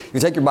If you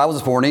take your Bibles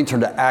this morning,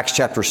 turn to Acts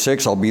chapter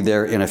 6. I'll be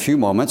there in a few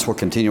moments. We'll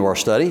continue our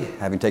study,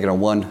 having taken a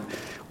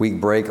 1-week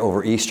break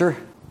over Easter.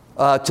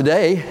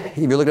 Today, if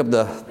you look up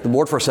the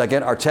board for a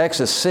second, our text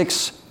is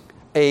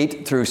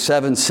 6:8 through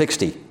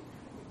 7:60.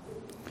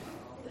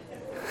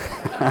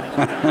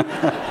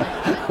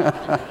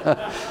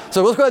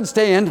 So let's go ahead and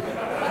stand.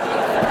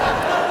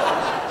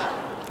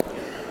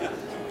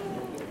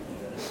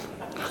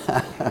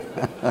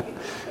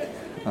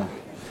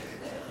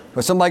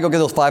 But somebody go get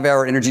those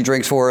 5-hour energy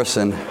drinks for us,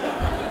 and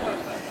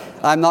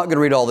I'm not going to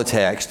read all the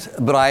text,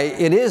 but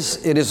it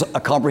is a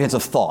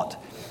comprehensive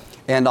thought,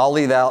 and I'll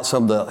leave out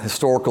some of the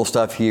historical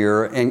stuff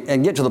here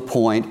and get to the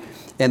point,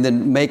 and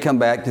then may come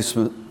back to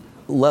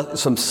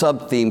some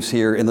sub-themes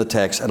here in the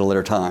text at a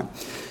later time.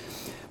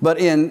 But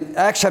in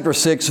Acts chapter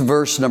 6,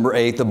 verse number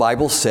 8, the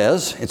Bible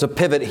says, it's a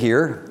pivot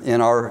here in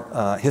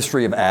our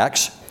history of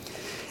Acts,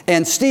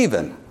 and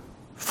Stephen,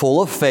 full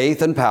of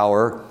faith and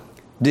power,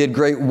 did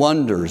great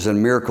wonders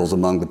and miracles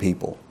among the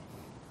people.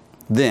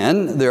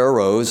 Then there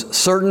arose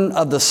certain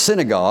of the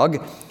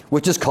synagogue,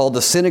 which is called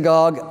the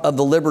synagogue of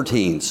the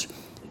Libertines,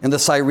 and the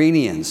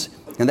Cyrenians,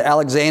 and the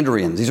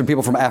Alexandrians. These are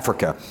people from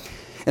Africa.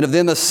 And of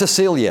them is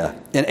Cilicia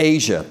in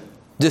Asia,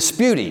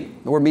 disputing,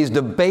 the word means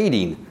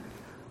debating,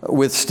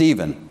 with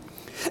Stephen.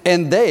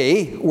 And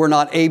they were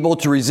not able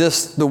to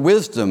resist the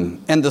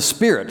wisdom and the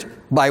spirit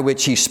by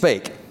which he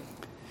spake.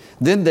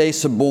 Then they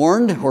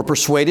suborned or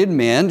persuaded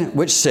men,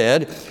 which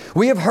said,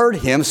 "We have heard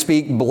him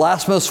speak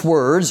blasphemous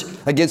words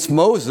against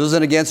Moses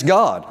and against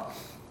God."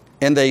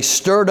 And they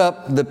stirred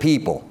up the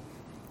people.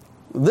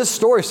 This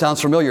story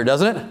sounds familiar,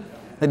 doesn't it?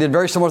 They did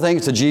very similar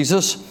things to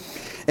Jesus.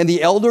 And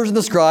the elders and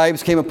the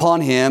scribes came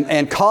upon him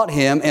and caught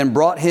him and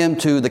brought him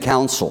to the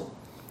council.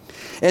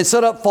 And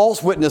set up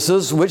false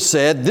witnesses, which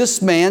said,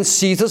 "This man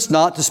ceaseth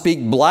not to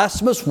speak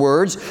blasphemous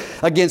words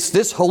against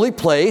this holy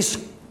place,"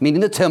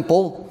 meaning the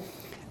temple,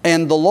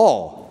 "and the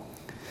law.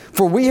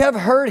 For we have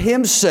heard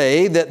him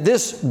say that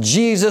this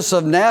Jesus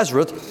of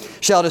Nazareth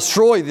shall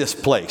destroy this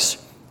place,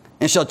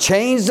 and shall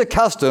change the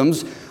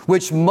customs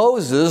which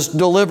Moses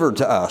delivered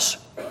to us."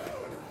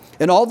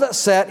 And all that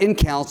sat in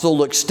council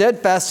looked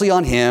steadfastly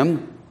on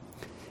him,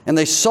 and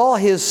they saw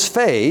his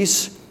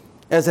face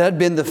as it had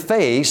been the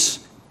face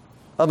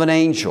of an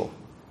angel.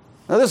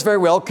 Now this very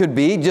well could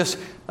be just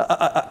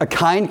a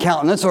kind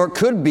countenance, or it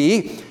could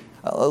be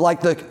like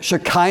the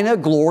Shekinah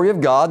glory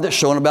of God that's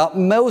shown about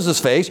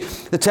Moses' face.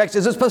 The text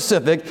isn't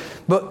specific,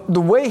 but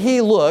the way he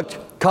looked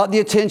caught the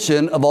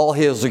attention of all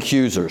his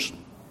accusers.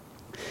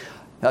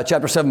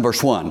 Chapter 7,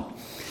 verse 1.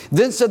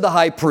 Then said the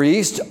high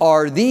priest,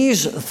 "Are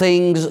these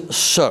things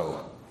so?"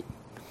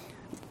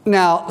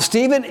 Now,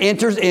 Stephen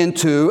enters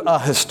into a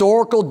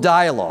historical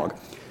dialogue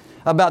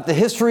about the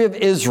history of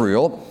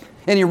Israel,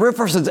 and he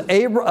references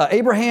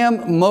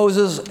Abraham,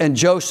 Moses, and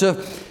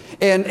Joseph.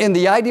 And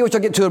the idea, which I'll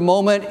get to in a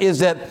moment, is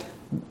that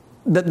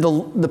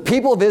the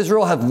people of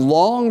Israel have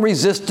long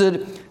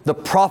resisted the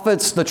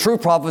prophets, the true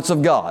prophets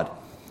of God.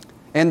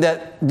 And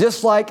that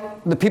just like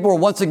the people were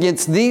once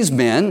against these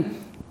men,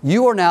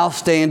 you are now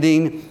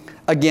standing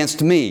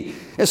against me.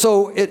 And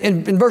so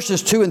in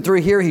verses 2 and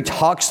 3 here, he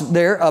talks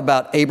there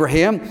about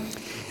Abraham.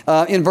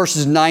 In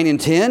verses 9 and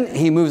 10,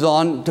 he moves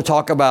on to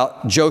talk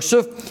about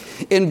Joseph.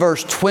 In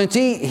verse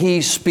 20,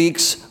 he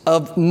speaks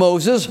of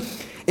Moses.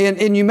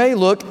 And you may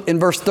look in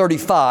verse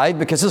 35,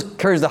 because this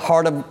carries the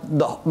heart of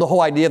the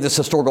whole idea of this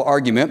historical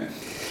argument.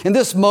 And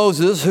this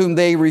Moses, whom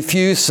they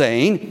refused,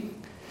 saying,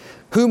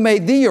 "Who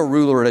made thee a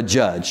ruler and a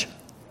judge?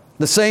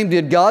 The same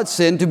did God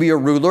send to be a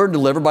ruler,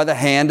 delivered by the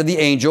hand of the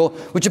angel,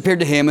 which appeared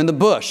to him in the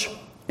bush.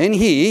 And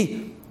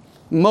he,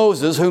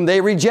 Moses, whom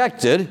they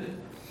rejected,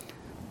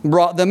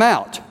 brought them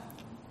out,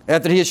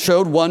 after he had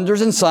showed wonders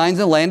and signs in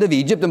the land of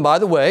Egypt." And by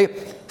the way,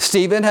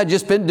 Stephen had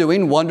just been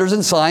doing wonders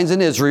and signs in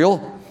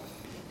Israel,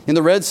 in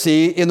the Red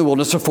Sea, in the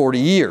wilderness for 40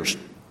 years.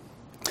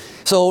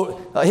 So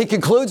he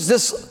concludes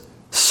this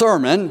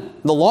sermon,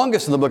 the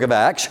longest in the book of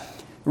Acts,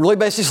 really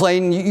basically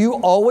saying you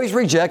always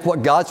reject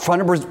what God's trying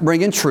to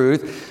bring in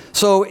truth.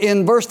 So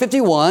in verse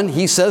 51,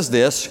 he says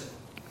this,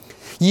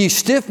 "Ye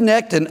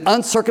stiff-necked and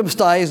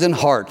uncircumcised in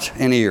heart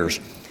and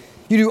ears,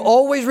 you do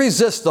always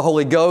resist the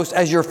Holy Ghost,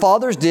 as your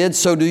fathers did,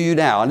 so do you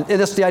now." And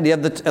that's the idea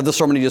of the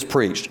sermon he just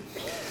preached.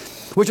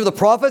 "Which of the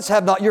prophets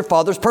have not your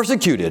fathers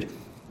persecuted?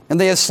 And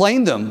they have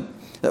slain them,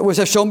 which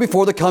have shown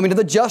before the coming of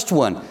the just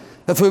one,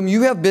 of whom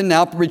you have been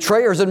now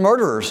betrayers and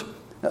murderers."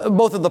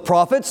 Both of the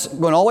prophets,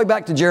 going all the way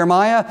back to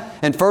Jeremiah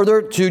and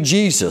further to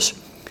Jesus.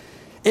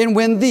 "And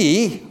when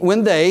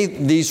they,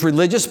 these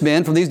religious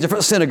men from these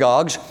different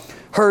synagogues,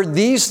 heard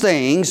these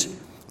things,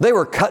 they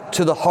were cut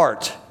to the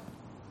heart."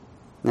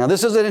 Now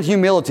this isn't in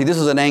humility, this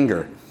is in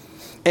anger.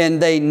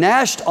 "And they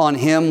gnashed on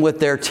him with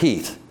their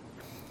teeth.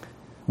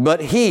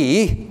 But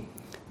he,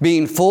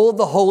 being full of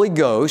the Holy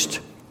Ghost,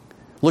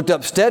 looked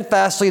up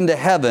steadfastly into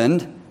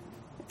heaven,"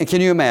 and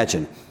can you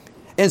imagine?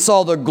 "And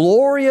saw the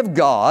glory of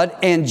God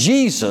and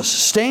Jesus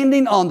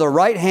standing on the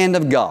right hand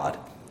of God.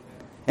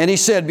 And he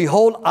said,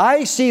 Behold,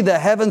 I see the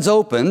heavens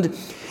opened,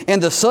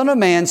 and the Son of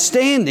Man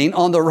standing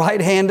on the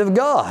right hand of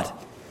God."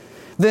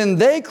 Then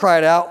they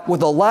cried out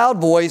with a loud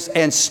voice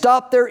and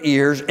stopped their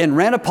ears and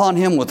ran upon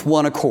him with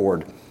one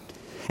accord.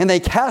 And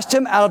they cast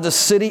him out of the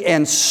city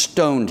and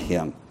stoned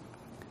him.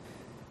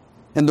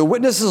 And the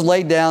witnesses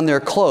laid down their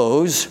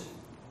clothes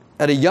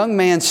at a young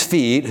man's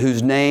feet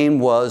whose name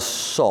was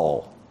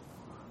Saul.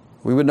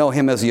 We would know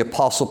him as the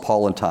Apostle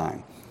Paul in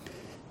time.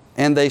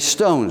 And they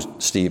stoned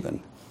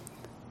Stephen,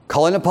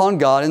 calling upon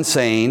God and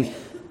saying,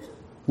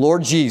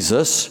 Lord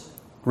Jesus,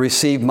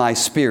 receive my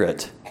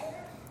spirit.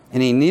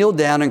 And he kneeled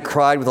down and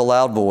cried with a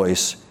loud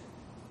voice,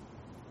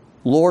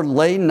 Lord,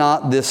 lay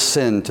not this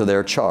sin to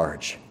their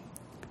charge.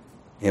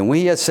 And when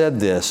he had said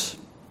this,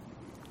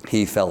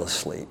 he fell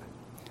asleep.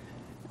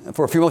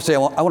 For a few moments today,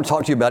 I want to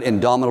talk to you about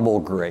indomitable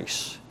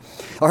grace.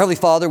 Our Heavenly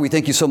Father, we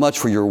thank you so much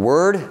for your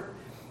word.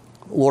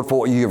 Lord, for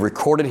what you have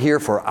recorded here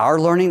for our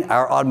learning,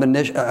 our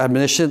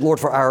admonition, Lord,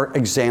 for our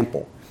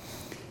example.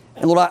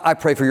 And Lord, I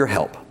pray for your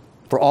help,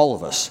 for all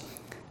of us.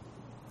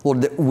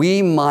 Lord, that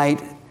we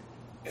might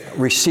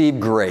receive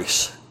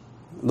grace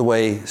the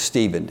way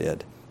Stephen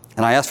did.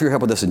 And I ask for your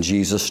help with this in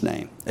Jesus'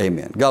 name.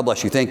 Amen. God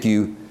bless you. Thank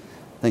you.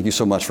 Thank you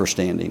so much for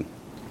standing.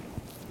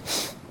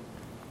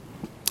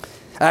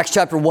 Acts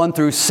chapter 1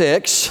 through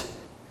 6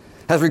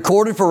 has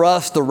recorded for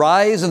us the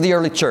rise of the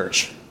early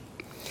church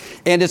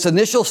and its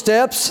initial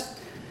steps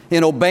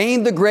in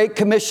obeying the Great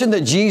Commission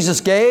that Jesus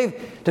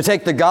gave to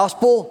take the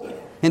gospel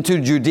into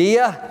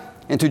Judea,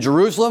 into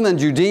Jerusalem and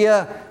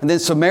Judea, and then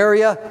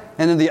Samaria,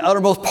 and in the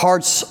uttermost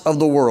parts of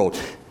the world.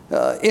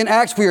 In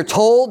Acts, we are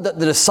told that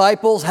the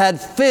disciples had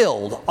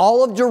filled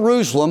all of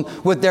Jerusalem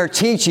with their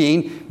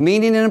teaching,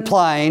 meaning and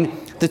implying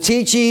the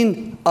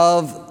teaching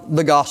of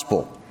the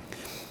gospel.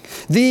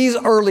 These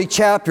early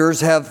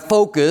chapters have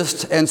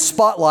focused and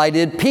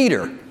spotlighted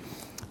Peter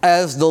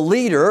as the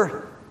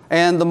leader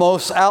and the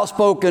most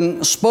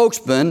outspoken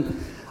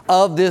spokesman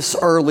of this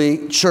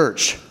early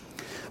church.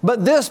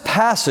 But this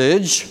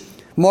passage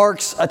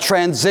marks a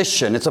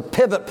transition. It's a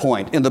pivot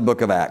point in the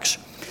book of Acts.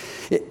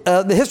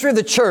 The history of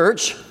the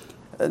church,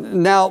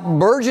 now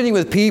burgeoning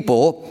with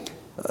people,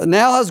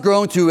 now has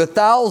grown to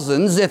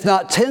thousands, if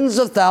not tens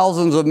of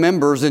thousands of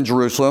members in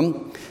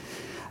Jerusalem.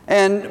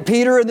 And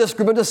Peter and this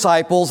group of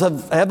disciples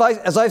have,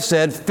 as I've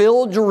said,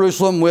 filled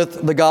Jerusalem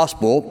with the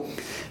gospel,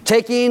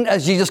 taking,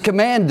 as Jesus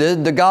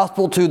commanded, the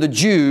gospel to the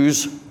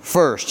Jews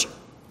first.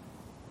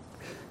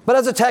 But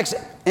as the text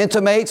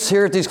intimates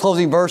here at these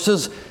closing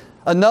verses,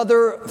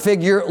 another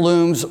figure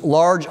looms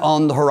large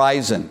on the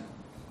horizon.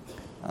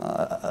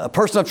 A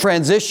person of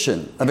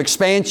transition, of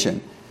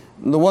expansion,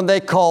 the one they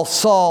call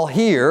Saul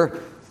here,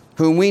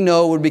 whom we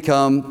know would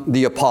become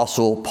the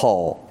Apostle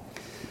Paul.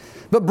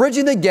 But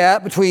bridging the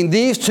gap between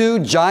these two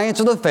giants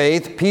of the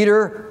faith,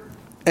 Peter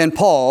and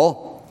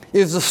Paul,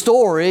 is the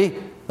story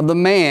of the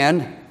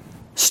man,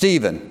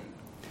 Stephen.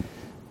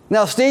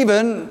 Now,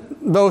 Stephen,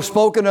 though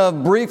spoken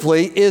of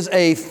briefly, is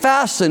a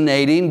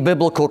fascinating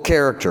biblical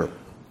character.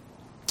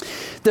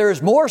 There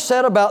is more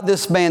said about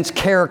this man's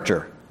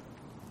character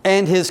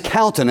and his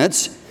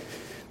countenance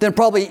than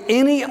probably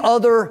any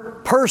other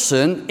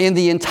person in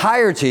the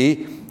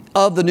entirety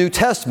of the New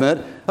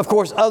Testament, of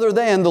course, other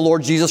than the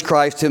Lord Jesus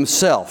Christ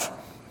himself.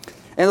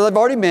 And as I've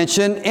already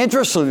mentioned,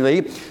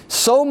 interestingly,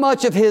 so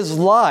much of his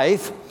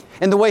life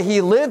and the way he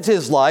lived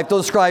his life, though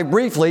described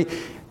briefly,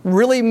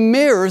 really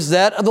mirrors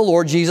that of the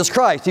Lord Jesus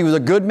Christ. He was a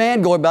good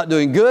man, going about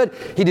doing good.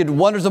 He did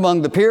wonders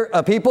among the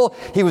people.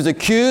 He was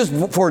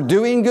accused for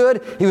doing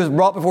good. He was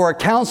brought before a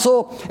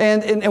council.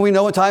 And we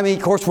know in time he,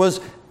 of course, was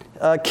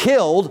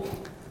killed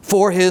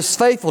for his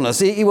faithfulness.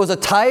 He was a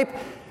type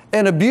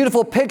and a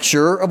beautiful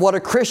picture of what a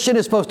Christian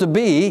is supposed to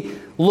be,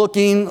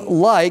 looking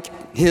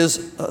like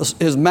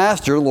his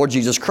master, Lord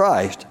Jesus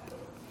Christ.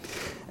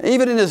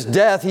 Even in his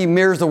death, he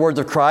mirrors the words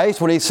of Christ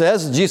when he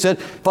says, Jesus said,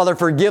 Father,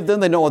 forgive them,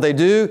 they know what they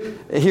do.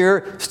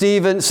 Here,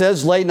 Stephen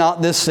says, lay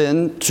not this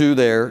sin to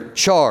their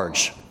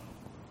charge.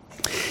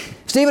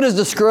 Stephen is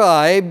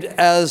described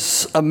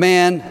as a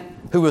man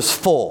who is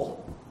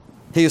full.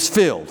 He is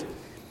filled.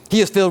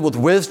 He is filled with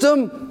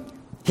wisdom.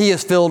 He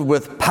is filled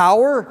with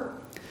power.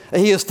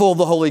 He is full of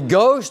the Holy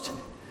Ghost,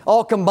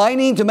 all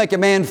combining to make a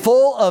man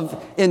full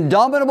of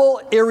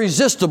indomitable,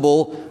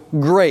 irresistible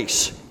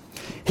grace.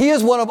 He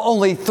is one of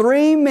only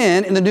 3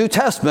 men in the New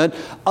Testament,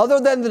 other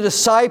than the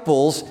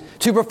disciples,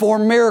 to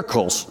perform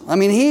miracles. I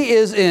mean, he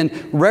is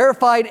in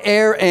rarefied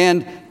air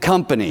and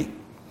company.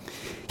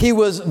 He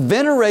was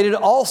venerated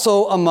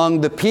also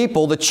among the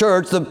people, the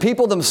church, the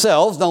people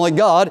themselves. Not only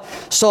God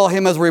saw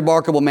him as a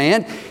remarkable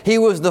man, he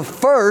was the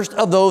first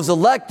of those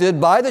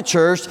elected by the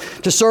church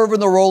to serve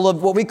in the role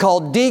of what we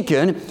call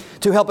deacon,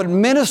 to help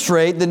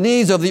administrate the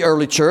needs of the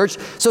early church.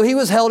 So he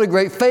was held in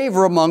great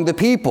favor among the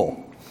people.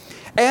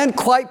 And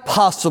quite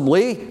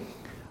possibly,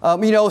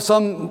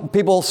 some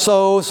people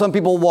sow, some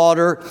people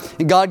water,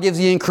 and God gives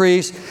the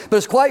increase. But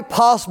it's quite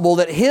possible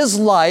that his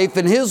life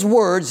and his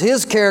words,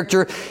 his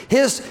character,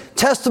 his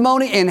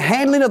testimony and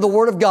handling of the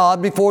Word of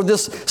God before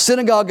this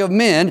synagogue of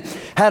men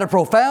had a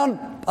profound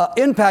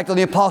impact on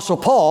the Apostle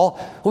Paul,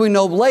 who we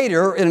know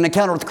later in an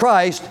encounter with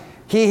Christ,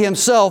 he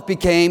himself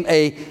became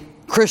a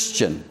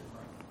Christian.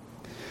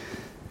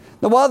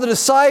 Now, while the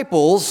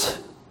disciples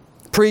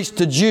preached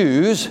to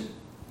Jews,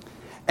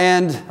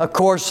 and of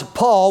course,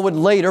 Paul would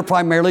later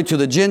primarily to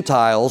the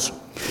Gentiles,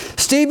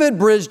 Stephen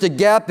bridged a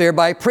gap there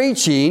by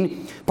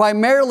preaching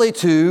primarily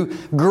to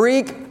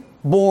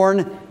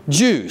Greek-born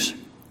Jews.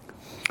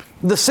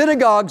 The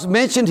synagogues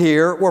mentioned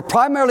here were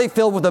primarily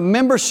filled with a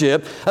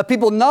membership of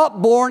people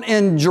not born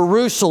in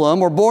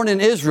Jerusalem or born in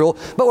Israel,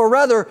 but were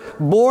rather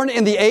born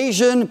in the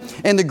Asian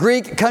and the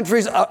Greek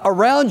countries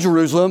around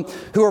Jerusalem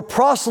who were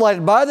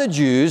proselyted by the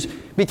Jews,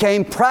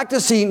 became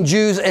practicing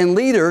Jews and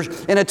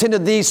leaders, and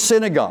attended these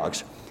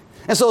synagogues.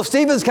 And so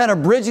Stephen's kind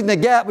of bridging the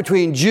gap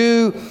between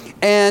Jew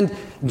and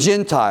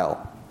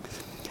Gentile.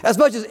 As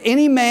much as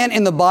any man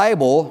in the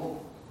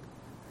Bible,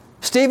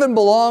 Stephen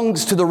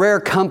belongs to the rare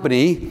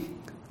company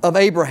of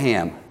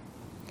Abraham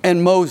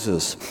and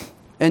Moses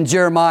and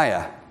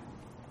Jeremiah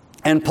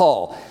and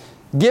Paul,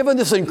 given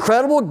this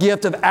incredible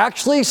gift of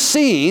actually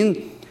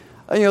seeing,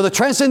 the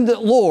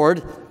transcendent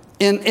Lord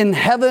in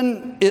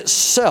heaven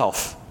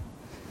itself.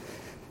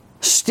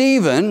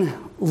 Stephen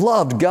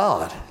loved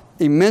God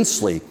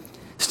immensely.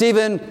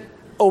 Stephen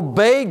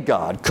obeyed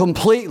God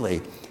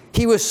completely.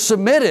 He was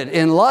submitted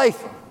in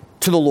life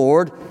to the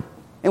Lord,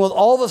 and with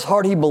all of his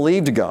heart he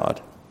believed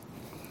God.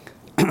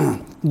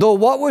 Though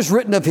what was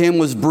written of him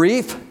was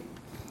brief,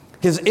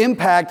 his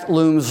impact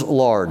looms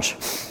large.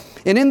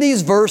 And in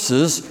these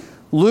verses,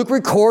 Luke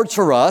records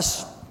for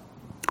us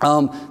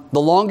the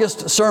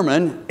longest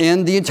sermon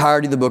in the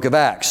entirety of the book of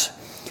Acts.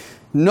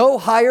 No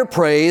higher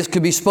praise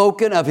could be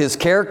spoken of his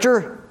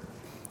character,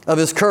 of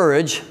his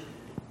courage,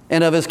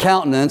 and of his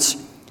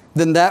countenance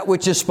than that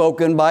which is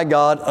spoken by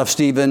God of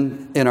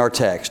Stephen in our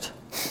text.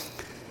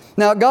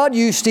 Now, God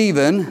used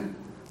Stephen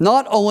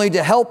not only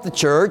to help the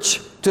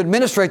church, to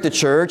administrate the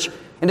church,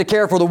 and to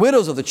care for the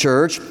widows of the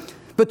church,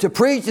 but to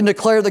preach and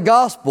declare the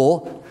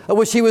gospel,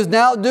 which he was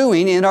now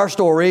doing in our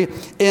story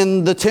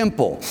in the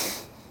temple.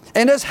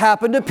 And as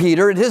happened to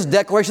Peter in his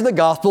declaration of the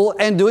gospel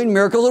and doing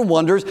miracles and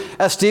wonders,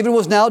 as Stephen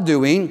was now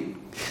doing,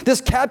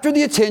 this captured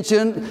the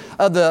attention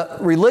of the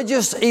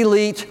religious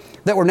elite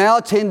that were now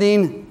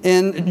attending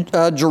in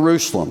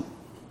Jerusalem.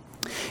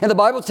 And the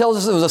Bible tells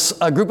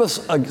us it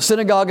was a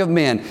synagogue of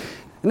men.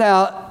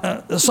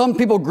 Now, some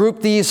people group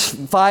these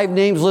 5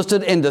 names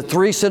listed into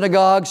 3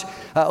 synagogues.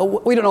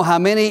 We don't know how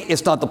many.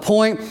 It's not the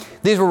point.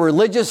 These were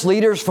religious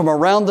leaders from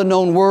around the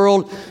known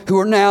world who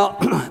are now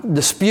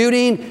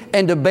disputing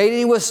and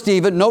debating with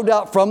Stephen, no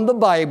doubt from the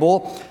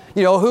Bible,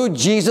 who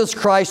Jesus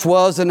Christ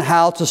was and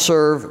how to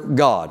serve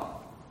God.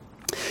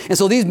 And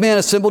so these men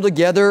assembled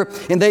together,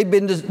 and they've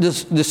been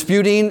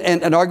disputing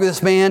and arguing with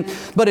this man.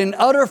 But in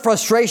utter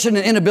frustration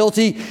and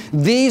inability,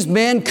 these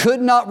men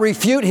could not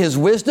refute his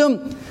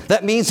wisdom.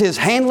 That means his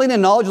handling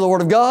and knowledge of the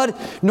Word of God,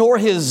 nor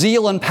his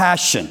zeal and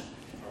passion,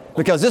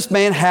 because this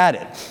man had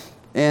it.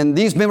 And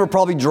these men were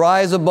probably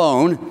dry as a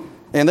bone,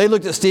 and they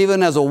looked at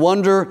Stephen as a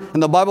wonder.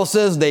 And the Bible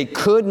says they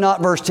could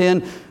not, verse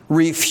 10,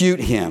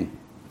 refute him.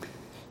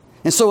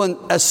 And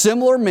so as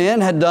similar men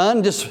had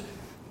done just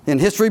in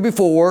history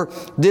before,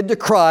 did to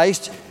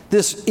Christ,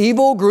 this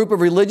evil group of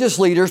religious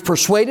leaders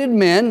persuaded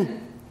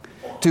men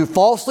to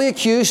falsely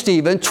accuse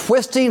Stephen,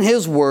 twisting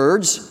his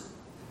words.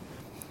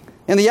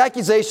 And the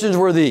accusations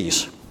were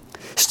these: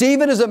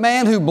 Stephen is a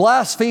man who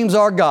blasphemes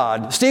our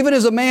God. Stephen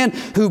is a man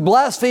who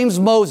blasphemes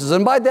Moses.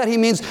 And by that he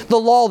means the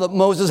law that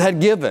Moses had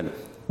given.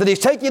 That he's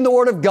taking the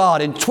word of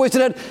God and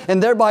twisting it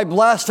and thereby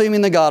blaspheming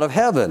the God of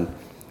heaven.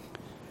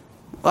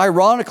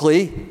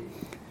 Ironically,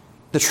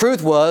 the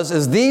truth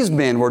was these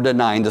men were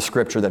denying the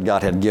scripture that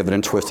God had given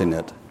and twisting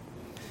it.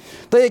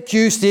 They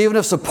accused Stephen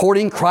of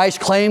supporting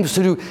Christ's claims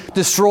to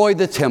destroy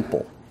the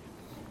temple.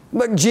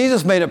 But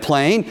Jesus made it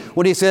plain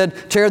when he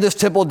said, tear this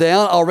temple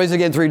down, I'll raise it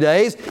again in 3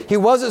 days. He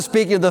wasn't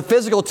speaking of the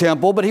physical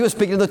temple, but he was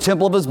speaking of the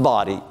temple of his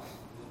body.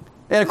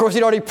 And of course,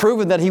 he'd already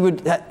proven that he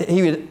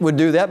would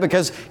do that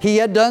because he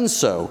had done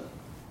so.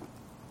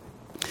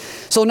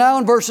 So now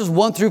in verses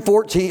 1 through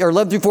 14, or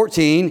 11 through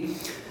 14,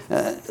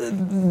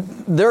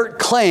 their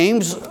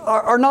claims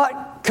are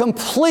not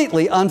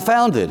completely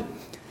unfounded.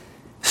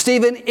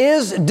 Stephen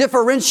is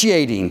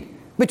differentiating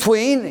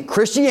between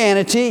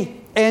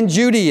Christianity and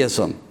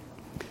Judaism.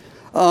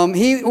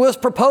 He was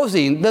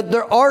proposing that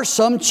there are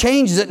some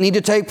changes that need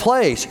to take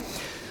place.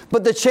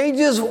 But the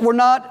changes were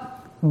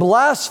not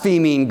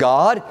blaspheming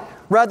God.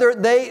 Rather,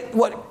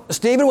 what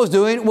Stephen was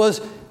doing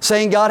was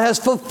saying God has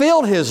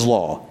fulfilled his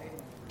law.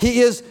 He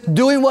is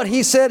doing what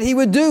he said he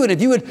would do. And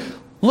if you would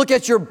look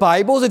at your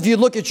Bibles, if you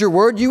look at your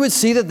word, you would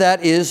see that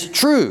that is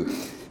true.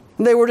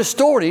 And they were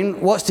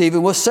distorting what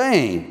Stephen was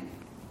saying.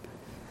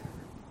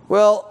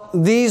 Well,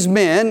 these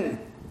men,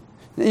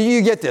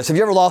 you get this. Have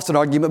you ever lost an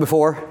argument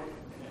before?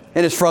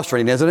 And it's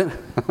frustrating, isn't it?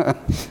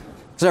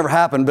 It's never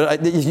happened,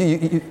 but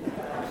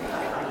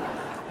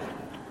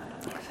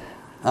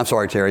I'm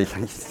sorry, Terry.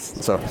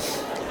 So,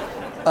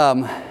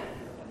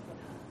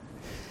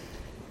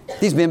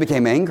 these men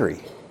became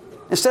angry.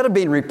 Instead of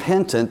being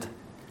repentant,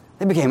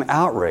 they became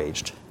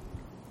outraged.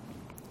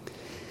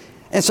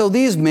 And so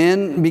these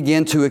men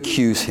began to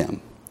accuse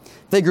him.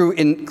 They grew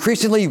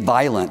increasingly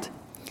violent.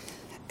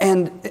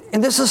 And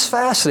this is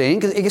fascinating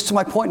because it gets to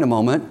my point in a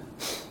moment.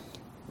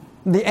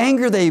 The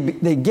anger they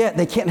get,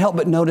 they can't help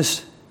but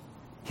notice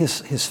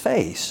his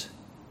face.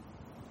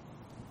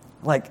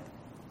 Like,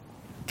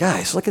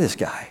 guys, look at this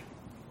guy.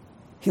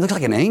 He looks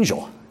like an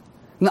angel.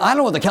 Now, I don't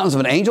know what the countenance of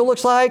an angel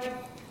looks like,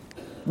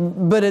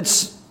 but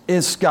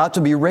it's got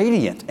to be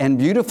radiant and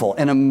beautiful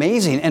and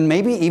amazing and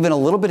maybe even a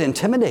little bit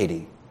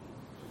intimidating.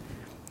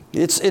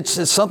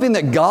 It's something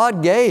that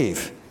God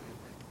gave.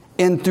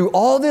 And through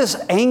all this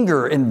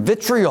anger and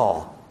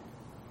vitriol,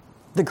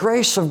 the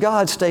grace of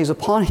God stays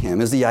upon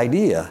him is the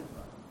idea.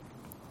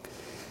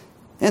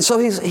 And so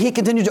he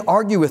continued to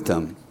argue with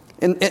them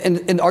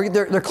and argue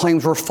their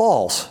claims were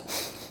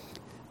false.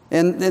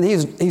 And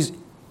he's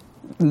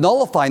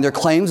nullifying their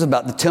claims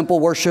about the temple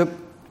worship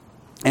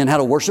and how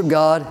to worship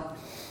God.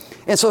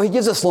 And so he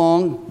gives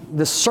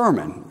this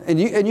sermon. And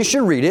you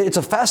should read it. It's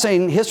a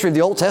fascinating history of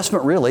the Old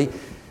Testament, really,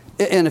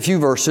 in a few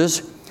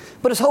verses.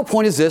 But his whole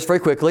point is this, very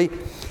quickly,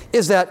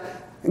 is that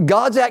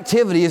God's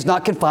activity is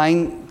not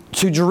confined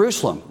to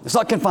Jerusalem. It's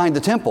not confined to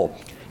the temple.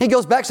 He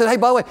goes back and said, hey,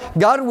 by the way,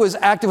 God was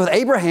active with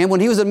Abraham when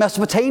he was in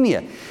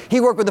Mesopotamia. He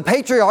worked with the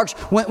patriarchs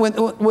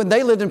when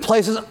they lived in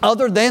places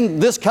other than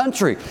this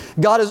country.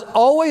 God has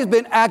always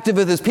been active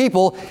with his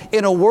people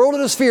in a world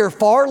and a sphere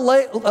far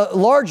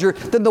larger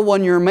than the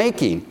one you're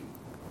making.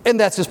 And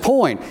that's his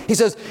point. He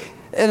says,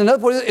 and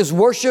another point is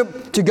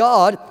worship to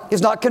God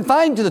is not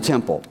confined to the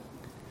temple.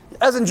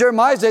 As in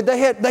Jeremiah's day, they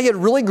had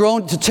really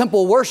grown to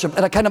temple worship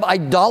and a kind of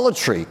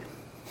idolatry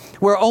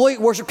where only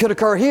worship could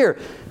occur here.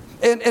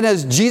 And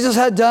as Jesus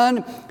had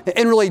done,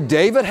 and really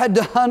David had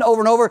done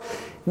over and over,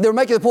 they were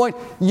making the point,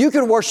 you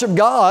can worship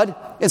God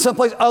in some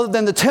place other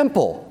than the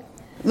temple.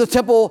 The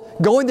temple,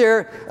 going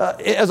there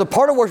as a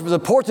part of worship is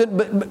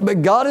important,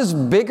 but God is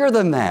bigger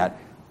than that.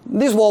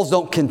 These walls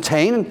don't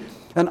contain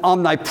an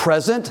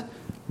omnipresent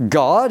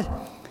God,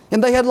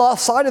 and they had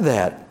lost sight of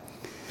that.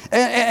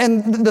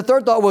 And the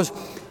third thought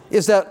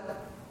is that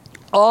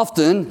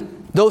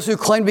often those who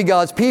claim to be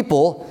God's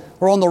people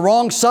are on the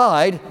wrong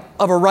side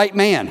of a right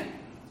man.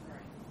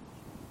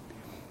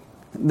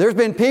 There's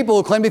been people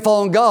who claim to be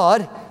following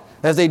God,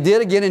 as they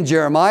did again in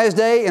Jeremiah's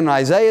day, in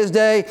Isaiah's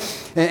day,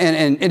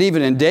 and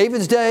even in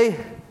David's day,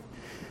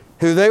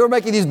 who they were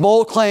making these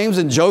bold claims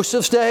in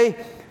Joseph's day.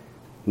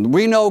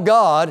 We know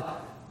God,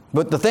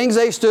 but the things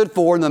they stood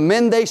for and the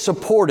men they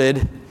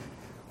supported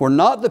were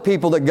not the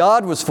people that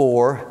God was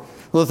for,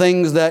 the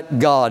things that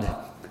God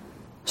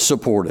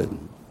supported.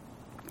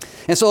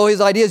 And so his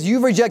idea is,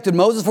 you've rejected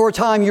Moses for a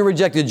time, you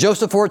rejected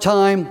Joseph for a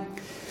time,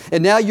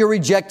 and now you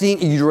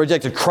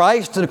rejected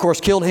Christ and, of course,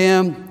 killed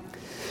him.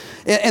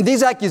 And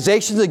these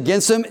accusations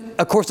against him,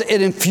 of course, it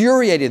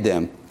infuriated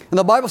them. And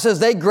the Bible says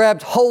they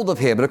grabbed hold of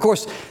him. And, of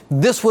course,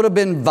 this would have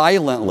been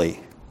violently.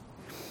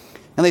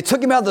 And they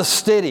took him out of the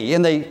city,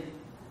 and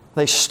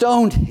they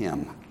stoned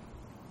him.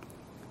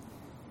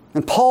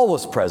 And Paul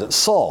was present.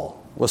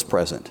 Saul was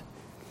present.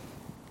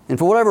 And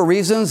for whatever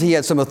reasons, he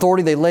had some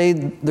authority. They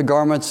laid the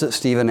garments of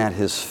Stephen at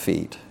his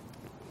feet,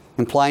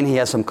 implying he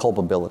has some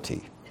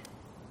culpability.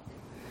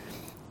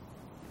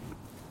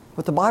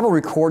 What the Bible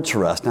records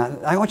for us, now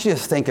I want you to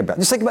think about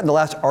the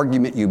last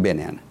argument you've been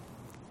in.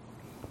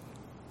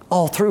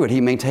 All through it, he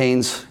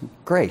maintains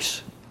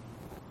grace.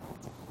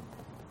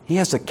 He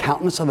has the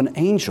countenance of an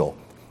angel.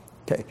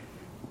 Okay,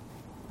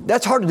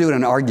 that's hard to do in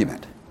an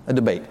argument, a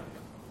debate.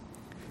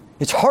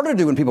 It's harder to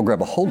do when people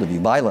grab a hold of you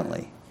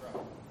violently.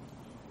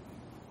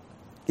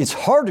 It's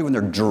hard to do when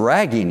they're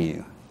dragging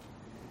you.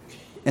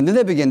 And then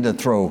they begin to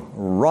throw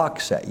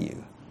rocks at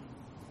you.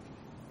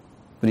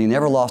 But he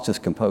never lost his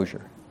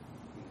composure.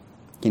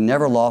 He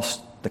never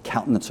lost the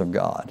countenance of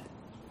God.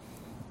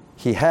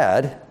 He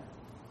had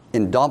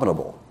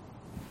indomitable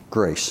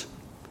grace.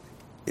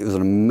 It was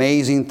an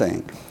amazing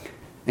thing.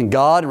 And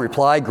God, in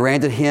reply,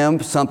 granted him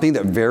something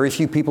that very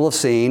few people have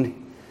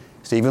seen.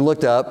 Stephen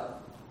looked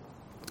up,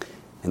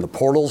 and the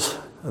portals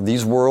of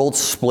these worlds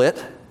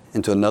split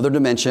into another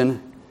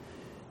dimension.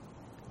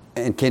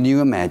 And can you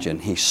imagine?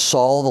 He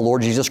saw the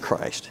Lord Jesus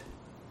Christ.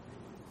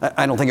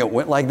 I don't think it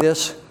went like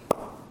this,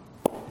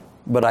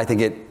 but I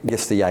think it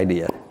gets the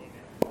idea.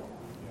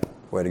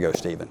 Way to go,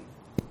 Stephen.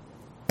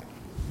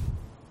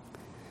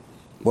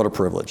 What a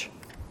privilege.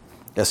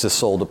 As his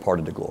soul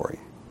departed to glory.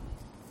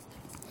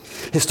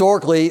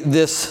 Historically,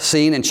 this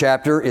scene and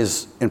chapter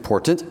is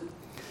important.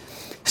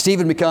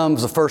 Stephen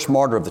becomes the first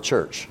martyr of the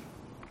church.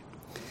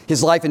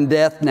 His life and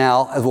death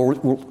now, as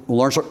we'll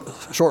learn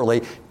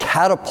shortly,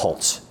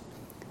 catapults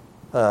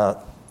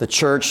the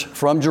church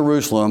from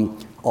Jerusalem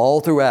all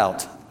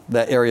throughout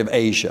that area of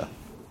Asia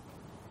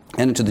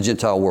and into the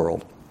Gentile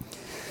world.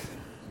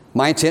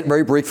 My intent,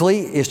 very briefly,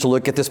 is to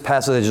look at this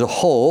passage as a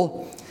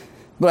whole,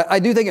 but I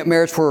do think it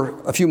merits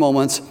for a few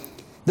moments.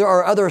 There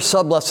are other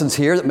sub-lessons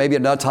here that maybe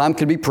at another time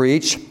could be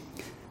preached.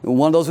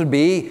 One of those would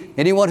be,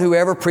 anyone who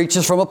ever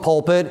preaches from a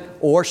pulpit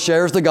or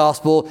shares the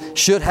gospel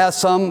should have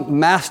some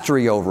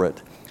mastery over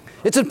it.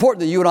 It's important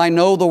that you and I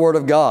know the Word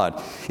of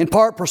God. In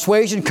part,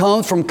 persuasion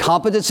comes from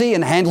competency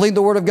in handling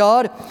the Word of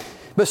God,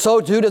 but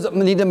so too does it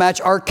need to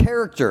match our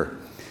character.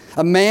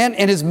 A man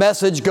and his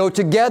message go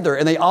together,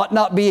 and they ought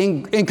not be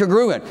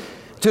incongruent.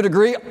 To a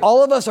degree,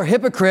 all of us are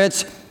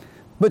hypocrites,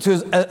 but to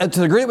the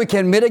degree that we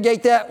can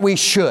mitigate that, we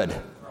should.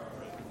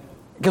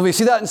 Because we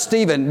see that in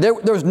Stephen. There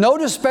was no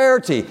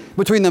disparity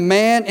between the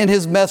man and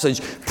his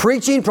message.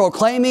 Preaching,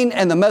 proclaiming,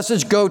 and the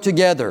message go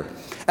together,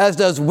 as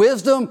does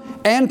wisdom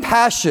and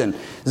passion.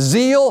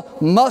 Zeal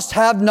must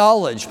have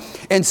knowledge.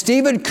 And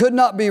Stephen could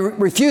not be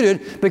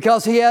refuted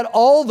because he had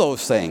all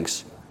those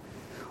things.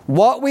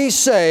 What we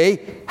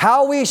say,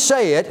 how we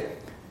say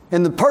it,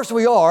 and the person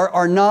we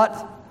are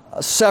not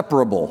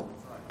separable.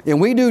 And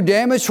we do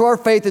damage to our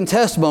faith and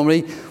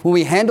testimony when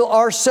we handle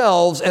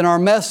ourselves and our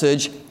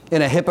message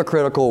in a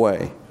hypocritical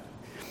way.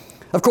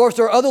 Of course,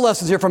 there are other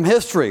lessons here from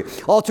history.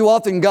 All too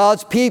often,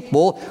 God's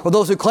people, or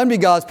those who claim to be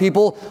God's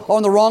people, are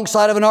on the wrong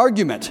side of an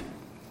argument.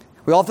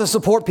 We often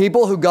support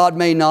people who God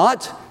may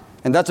not,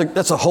 and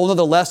that's a whole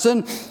other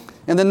lesson.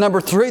 And then number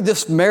 3,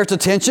 this merits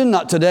attention,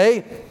 not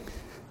today.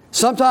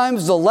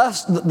 Sometimes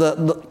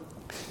the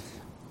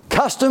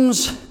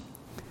customs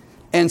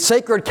and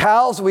sacred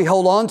cows we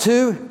hold on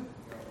to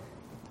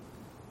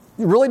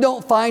really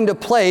don't find a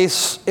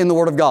place in the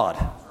Word of God.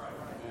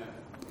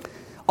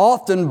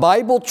 Often,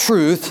 Bible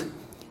truth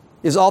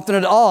is often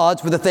at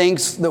odds with the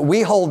things that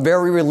we hold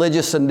very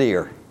religious and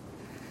dear.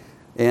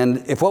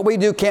 And if what we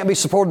do can't be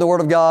supported in the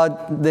Word of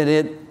God,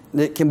 then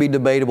it can be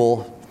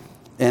debatable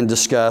and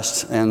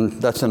discussed, and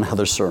that's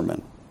another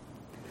sermon.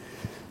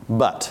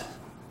 But,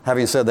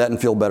 having said that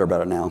and feel better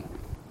about it now,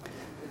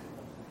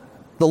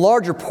 the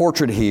larger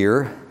portrait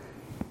here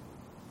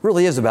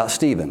really is about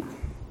Stephen.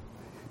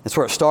 It's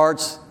where it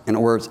starts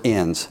and where it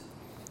ends.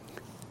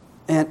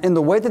 And in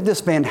the way that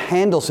this man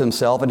handles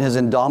himself and his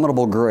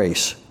indomitable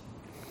grace.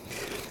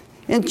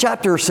 In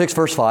chapter 6,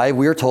 verse 5,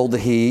 we are told that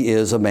he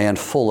is a man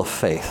full of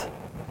faith.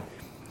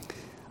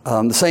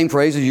 The same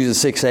phrase is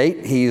used in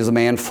 6:8. He is a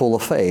man full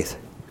of faith.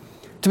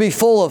 To be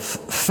full of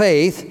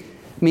faith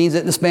means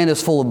that this man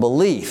is full of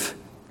belief.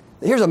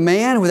 Here's a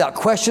man who without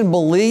question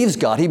believes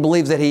God. He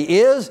believes that he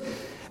is,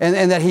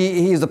 and that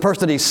he is the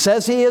person that he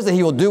says he is, that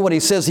he will do what he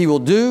says he will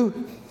do.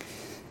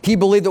 He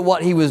believed that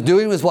what he was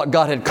doing was what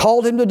God had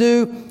called him to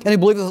do, and he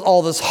believed it with all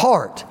of his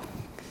heart.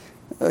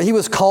 He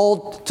was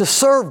called to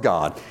serve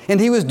God, and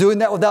he was doing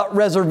that without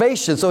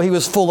reservation, so he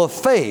was full of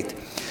faith.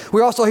 He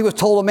was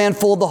told a man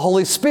full of the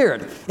Holy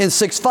Spirit in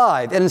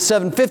 6:5 and in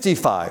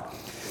 7:55.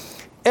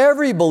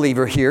 Every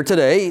believer here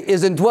today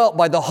is indwelt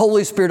by the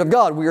Holy Spirit of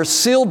God. We are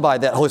sealed by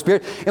that Holy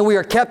Spirit, and we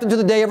are kept into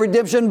the day of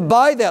redemption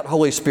by that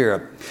Holy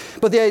Spirit.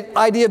 But the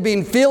idea of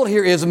being filled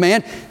here is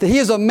that he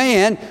is a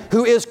man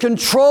who is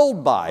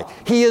controlled by,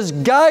 he is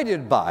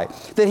guided by,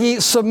 that he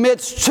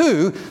submits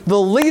to the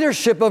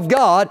leadership of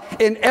God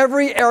in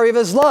every area of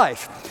his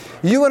life.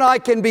 You and I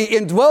can be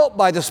indwelt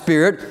by the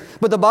Spirit,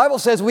 but the Bible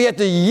says we have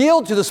to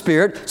yield to the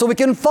Spirit so we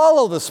can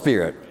follow the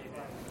Spirit.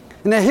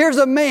 Now here's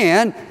a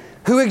man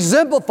who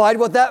exemplified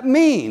what that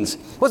means.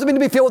 What does it mean to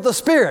be filled with the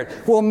Spirit?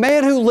 Well, a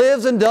man who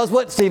lives and does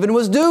what Stephen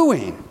was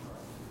doing.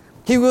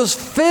 He was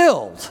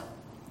filled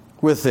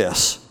with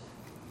this.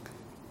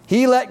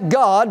 He let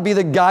God be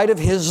the guide of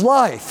his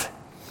life.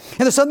 And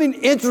there's something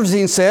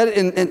interesting said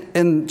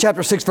in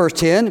chapter 6, verse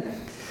 10,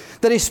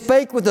 that he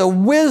spake with a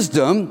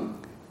wisdom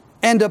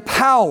and a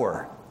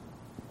power.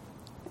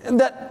 And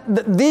that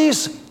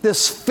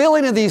this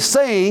filling of these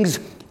things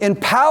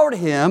empowered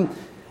him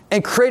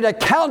and created a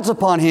countenance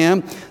upon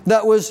him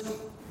that was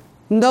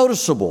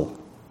noticeable.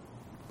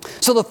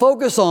 So the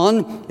focus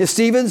on is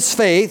Stephen's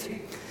faith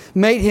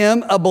made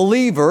him a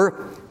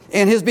believer,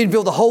 and his being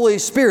filled with the Holy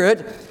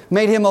Spirit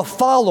made him a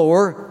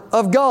follower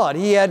of God.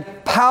 He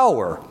had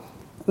power.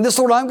 And this is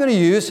what I'm going to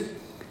use.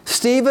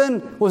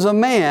 Stephen was a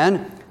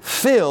man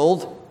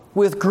filled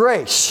with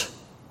grace.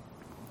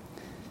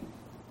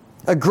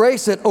 A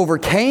grace that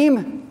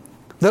overcame,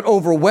 that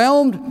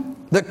overwhelmed,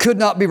 that could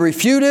not be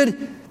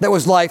refuted, that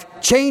was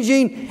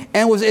life-changing,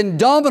 and was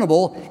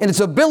indomitable in its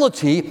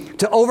ability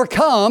to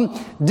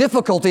overcome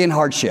difficulty and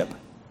hardship.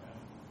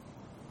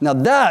 Now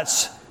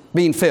that's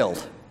being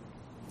filled.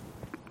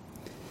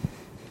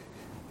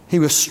 He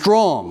was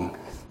strong.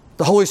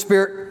 The Holy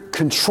Spirit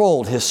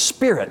controlled his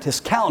spirit,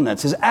 his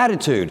countenance, his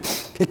attitude.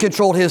 It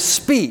controlled his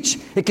speech.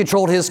 It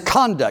controlled his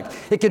conduct.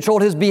 It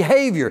controlled his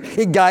behavior.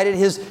 It guided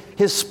his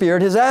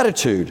spirit, his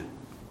attitude.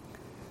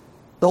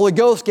 The Holy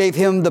Ghost gave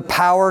him the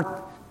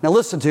power, now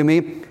listen to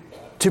me,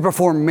 to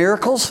perform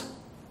miracles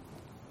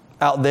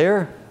out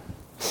there.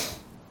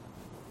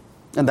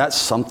 And that's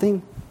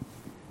something.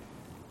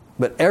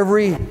 But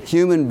every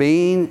human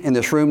being in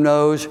this room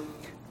knows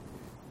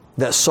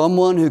that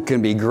someone who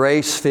can be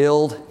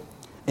grace-filled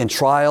in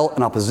trial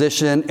and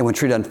opposition and when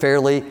treated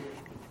unfairly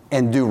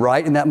and do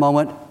right in that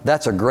moment,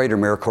 that's a greater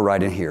miracle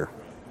right in here.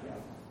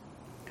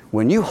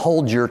 When you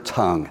hold your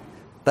tongue,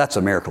 that's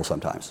a miracle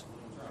sometimes.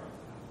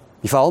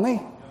 You follow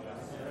me?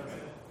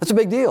 That's a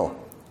big deal.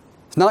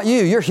 It's not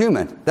you, you're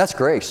human. That's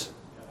grace.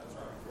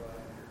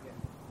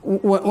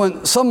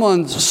 When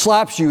someone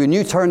slaps you and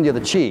you turn the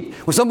other cheek,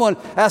 when someone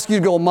asks you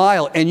to go a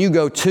mile and you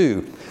go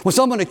 2, when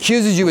someone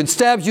accuses you and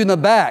stabs you in the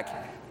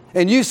back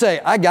and you say,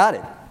 I got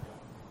it.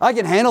 I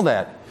can handle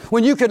that.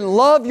 When you can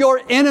love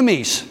your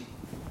enemies.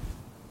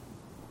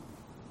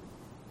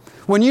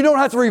 When you don't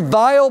have to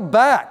revile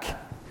back.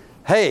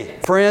 Hey,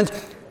 friends,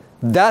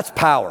 that's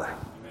power.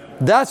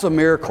 That's a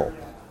miracle.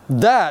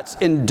 That's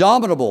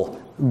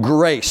indomitable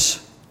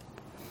grace.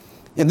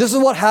 And this is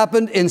what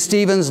happened in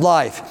Stephen's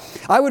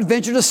life. I would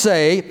venture to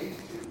say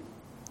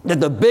that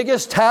the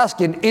biggest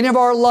task in any of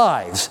our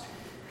lives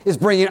is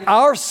bringing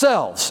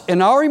ourselves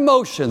and our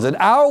emotions and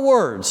our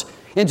words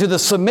into the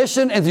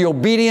submission and the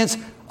obedience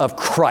of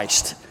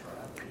Christ.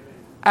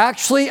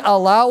 Actually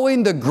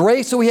allowing the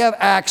grace that we have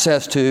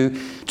access to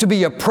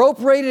be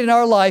appropriated in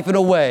our life in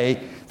a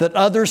way that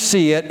others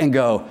see it and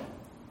go,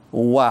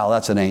 wow,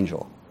 that's an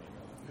angel.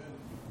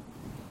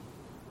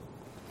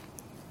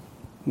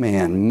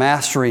 Man,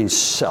 mastering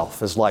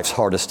self is life's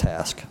hardest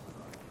task.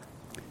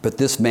 But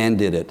this man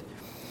did it.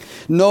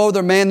 No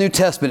other man in the New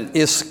Testament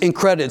is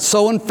credited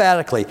so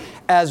emphatically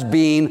as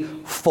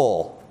being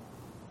full,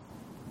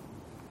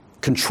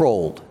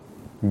 controlled,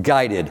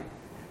 guided.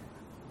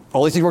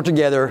 All these things work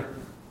together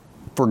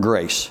for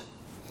grace.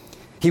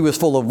 He was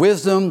full of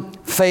wisdom,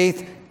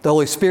 faith, the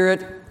Holy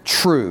Spirit,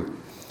 true.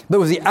 But it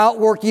was the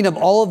outworking of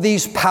all of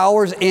these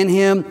powers in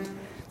him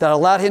that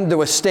allowed him to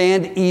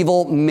withstand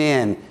evil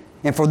men.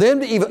 And for them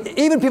to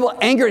even people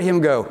angry at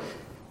him go,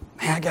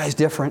 man, that guy's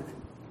different.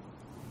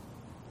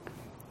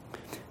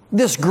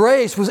 This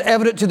grace was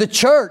evident to the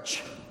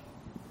church.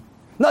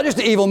 Not just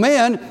the evil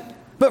men,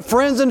 but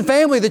friends and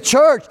family, the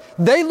church.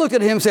 They looked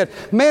at him and said,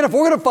 man, if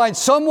we're going to find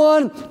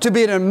someone to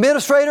be an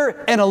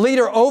administrator and a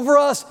leader over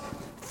us,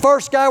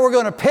 first guy we're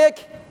going to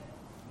pick,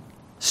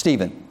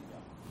 Stephen.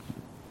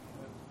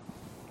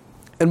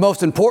 And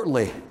most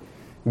importantly,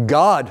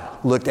 God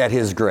looked at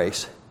his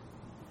grace.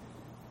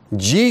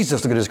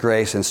 Jesus looked at his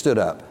grace and stood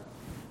up.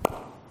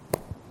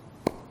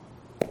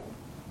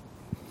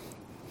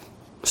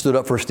 Stood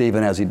up for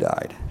Stephen as he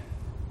died.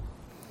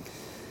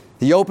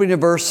 The opening of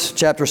verse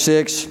chapter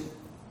 6,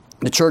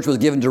 the church was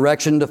given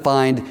direction to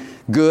find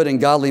good and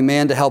godly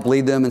men to help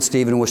lead them, and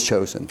Stephen was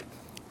chosen.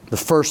 The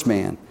first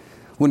man.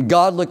 When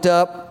God looked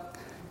up,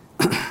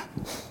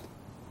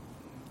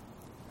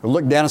 or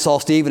looked down and saw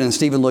Stephen, and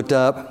Stephen looked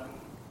up,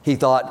 he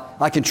thought,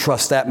 I can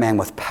trust that man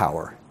with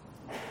power.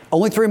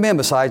 Only 3 men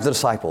besides the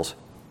disciples.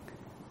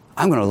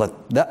 I'm going to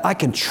let that, I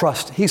can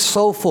trust. He's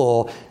so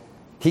full,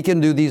 he can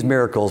do these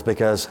miracles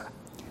because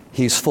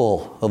he's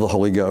full of the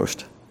Holy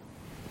Ghost.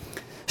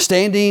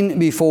 Standing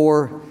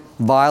before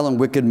vile and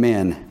wicked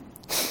men,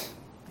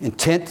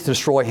 intent to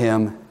destroy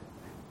him,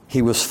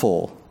 he was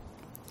full.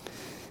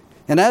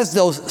 And as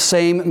those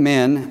same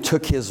men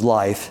took his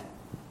life,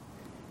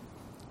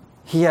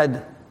 he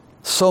had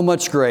so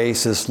much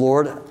grace as,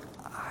 Lord,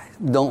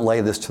 don't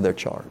lay this to their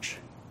charge.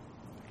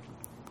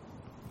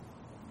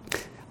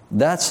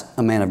 That's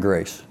a man of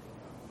grace.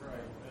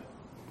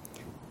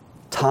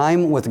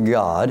 Time with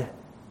God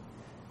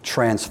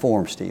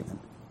transformed Stephen.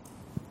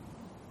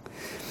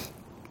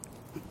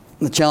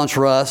 The challenge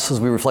for us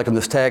as we reflect on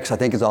this text, I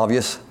think, is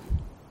obvious.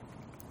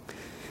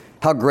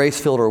 How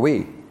grace-filled are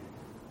we?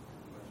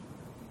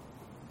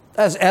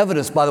 As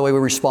evidenced by the way we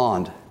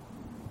respond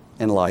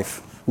in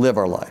life, live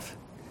our life.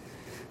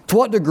 To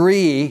what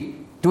degree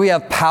do we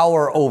have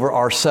power over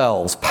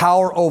ourselves,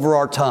 power over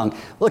our tongue?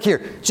 Look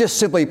here, just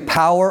simply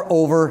power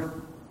over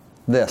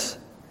this,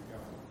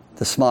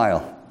 to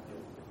smile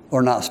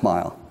or not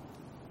smile,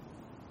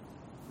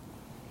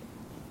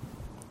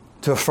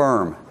 to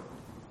affirm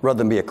rather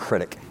than be a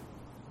critic.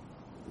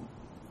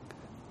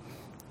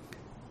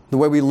 The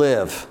way we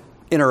live,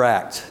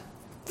 interact,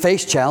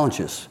 face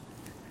challenges,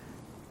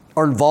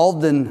 are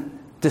involved in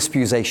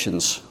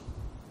disputations.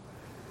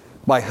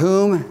 By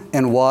whom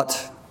and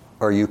what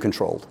are you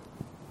controlled?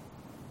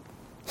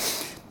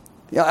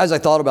 Yeah, as I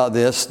thought about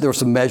this, there were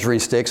some measuring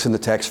sticks in the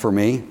text for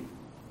me.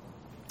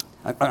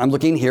 I'm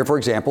looking here for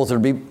examples. There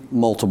would be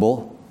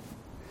multiple.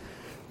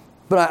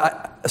 So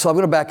I'm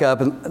going to back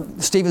up.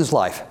 And Stephen's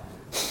life.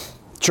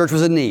 Church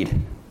was in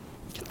need.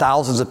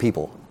 Thousands of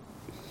people.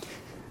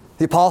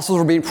 The apostles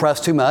were being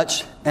pressed too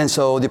much. And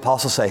so the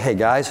apostles say, hey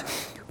guys,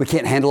 we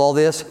can't handle all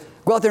this.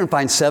 Go out there and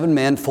find 7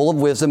 men full of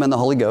wisdom and the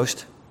Holy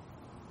Ghost.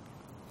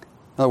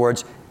 In other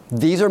words,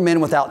 these are men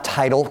without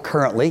title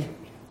currently.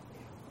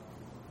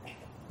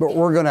 But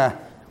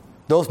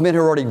those men who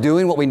are already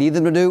doing what we need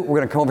them to do, we're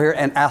going to come over here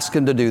and ask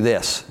them to do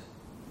this.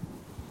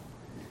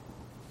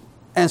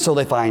 And so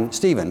they find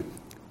Stephen.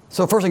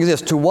 So first thing is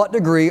this, to what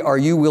degree are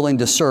you willing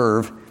to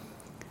serve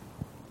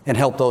and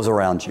help those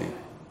around you?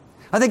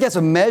 I think that's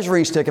a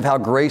measuring stick of how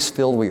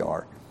grace-filled we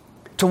are.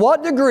 To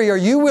what degree are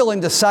you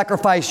willing to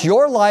sacrifice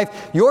your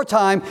life, your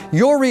time,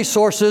 your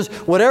resources,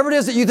 whatever it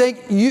is that you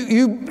think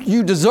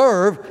you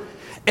deserve,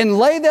 and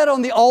lay that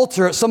on the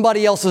altar at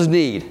somebody else's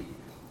need?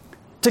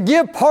 To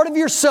give part of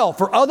yourself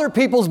for other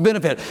people's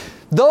benefit.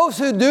 Those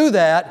who do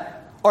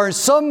that are in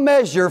some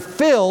measure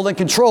filled and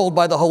controlled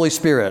by the Holy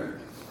Spirit.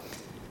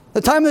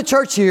 The time of the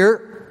church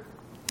here,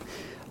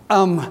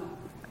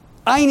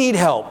 I need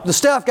help. The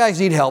staff guys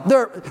need help.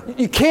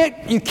 You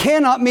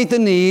cannot meet the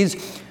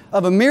needs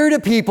of a myriad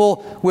of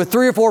people with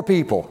 3 or 4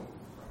 people.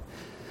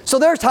 So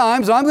there's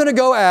times I'm going to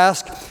go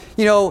ask,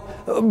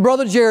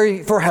 Brother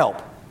Jerry for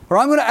help. Or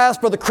I'm going to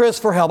ask Brother Chris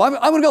for help. I'm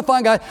going to go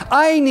find guys.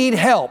 I need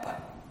help.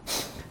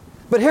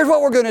 But here's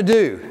what we're going to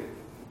do.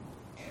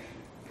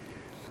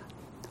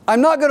 We're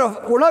not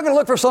going to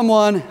look for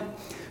someone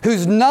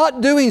who's not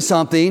doing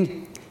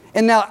something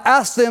and now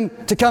ask them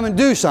to come and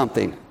do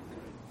something. Does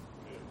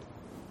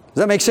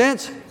that make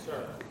sense?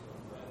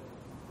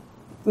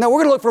 Now, we're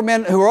going to look for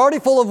men who are already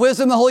full of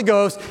wisdom and the Holy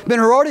Ghost, men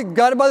who are already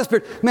guided by the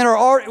Spirit,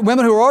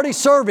 women who are already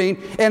serving,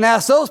 and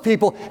ask those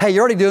people, hey, you're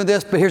already doing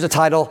this, but here's a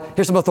title,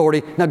 here's some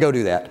authority, now go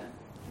do that. In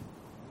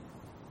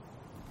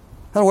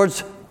other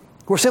words,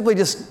 we're simply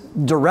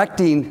just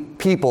directing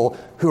people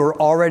who are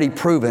already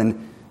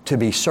proven to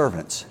be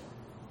servants.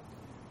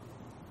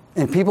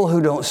 And people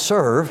who don't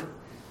serve,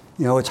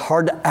 it's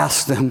hard to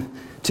ask them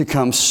to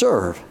come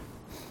serve.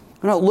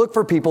 We don't look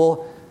for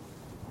people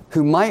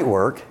who might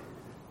work.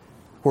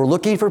 We're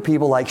looking for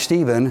people like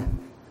Stephen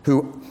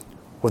who,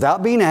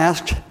 without being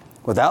asked,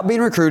 without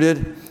being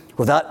recruited,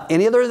 without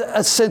any other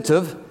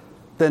incentive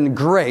than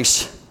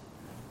grace,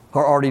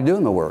 are already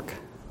doing the work.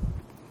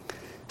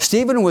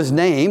 Stephen was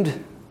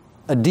named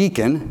a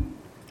deacon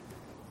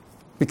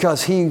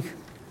because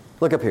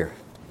look up here,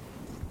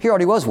 he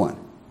already was one.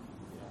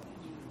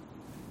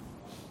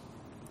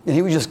 And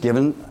he was just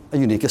given a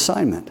unique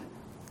assignment.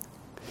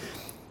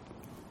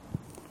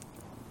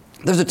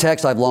 There's a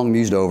text I've long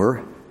mused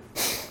over,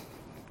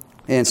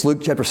 and it's Luke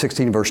chapter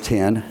 16, verse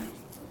 10.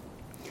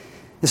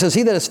 It says,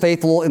 he that is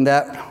faithful in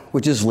that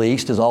which is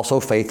least is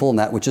also faithful in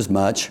that which is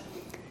much.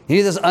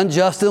 He that is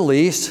unjust in the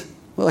least,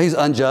 well, he's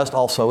unjust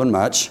also in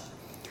much.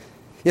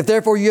 If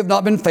therefore you have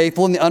not been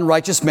faithful in the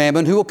unrighteous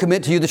mammon, who will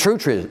commit to you the true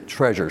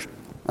treasures?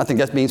 I think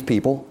that means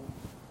people.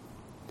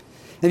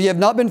 If you have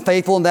not been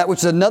faithful in that which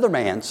is another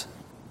man's,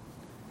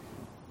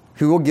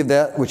 who will give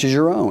that which is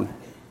your own?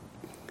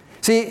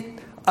 See,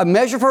 a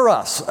measure for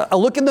us, a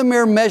look in the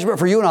mirror measurement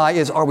for you and I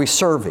is, are we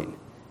serving?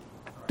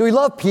 Do we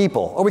love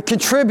people? Are we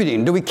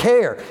contributing? Do we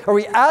care? Are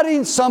we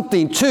adding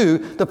something to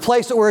the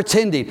place that we're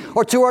attending,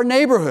 or to our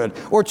neighborhood,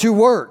 or to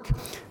work?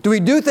 Do we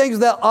do things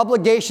without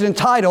obligation and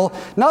title,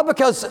 not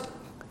because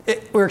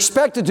we're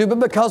expected to, but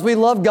because we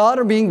love God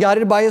and being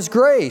guided by His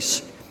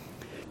grace?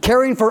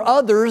 Caring for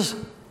others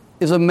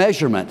is a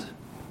measurement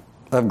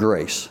of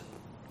grace.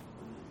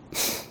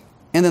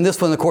 And then this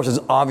one, of course, is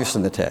obvious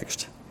in the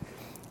text.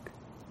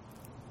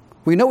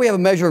 We know we have a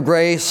measure of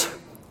grace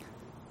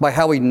by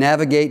how we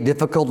navigate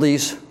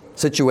difficulties,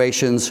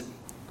 situations,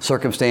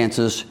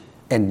 circumstances,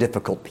 and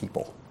difficult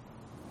people.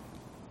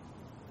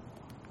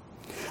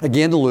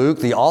 Again, to Luke,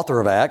 the author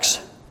of Acts.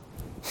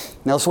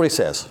 Now, that's what he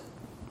says.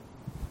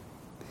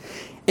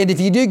 And if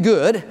you do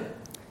good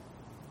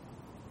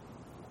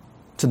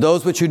to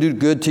those which who do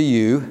good to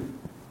you,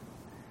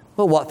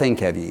 well, what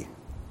think have ye?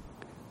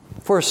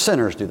 For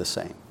sinners do the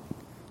same.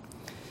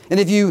 And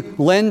if you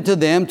lend to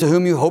them to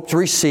whom you hope to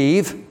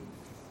receive,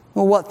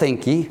 well, what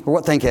think ye, or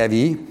what think have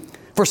ye?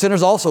 For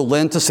sinners also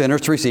lend to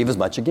sinners to receive as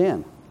much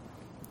again.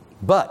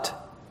 But,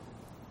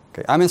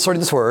 I'm inserting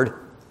this word,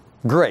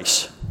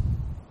 grace.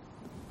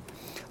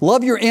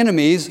 Love your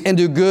enemies and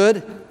do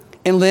good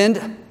and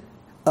lend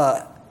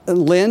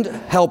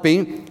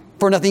helping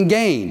for nothing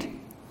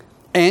gained.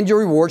 And your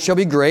reward shall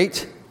be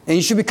great, and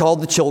you shall be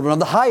called the children of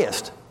the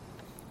highest.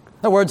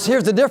 In other words,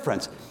 here's the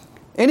difference.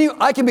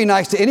 I can be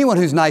nice to anyone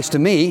who's nice to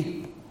me.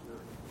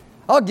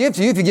 I'll give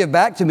to you if you give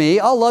back to me.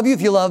 I'll love you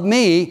if you love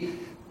me.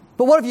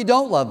 But what if you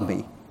don't love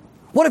me?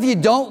 What if you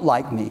don't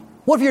like me?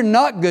 What if you're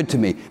not good to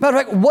me? Matter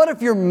of fact, what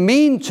if you're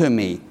mean to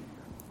me?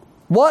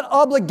 What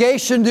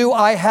obligation do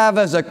I have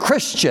as a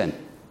Christian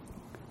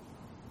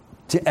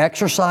to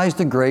exercise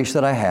the grace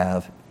that I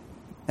have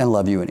and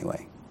love you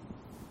anyway?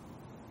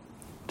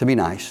 To be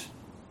nice.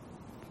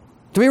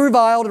 To be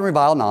reviled and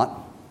revile not.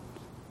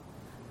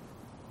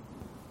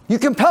 You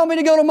compel me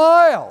to go a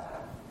mile.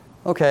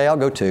 Okay, I'll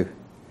go too.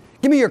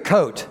 Give me your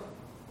coat.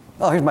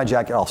 Oh, here's my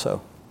jacket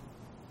also.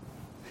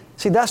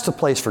 See, that's the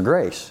place for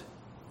grace.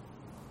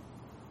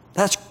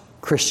 That's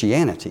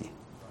Christianity.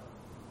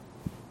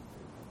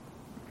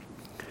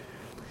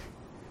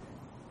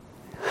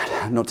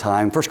 No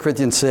time. 1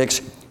 Corinthians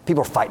 6,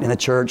 people are fighting in the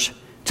church.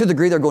 To the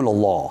degree they're going to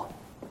law.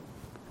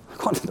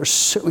 They're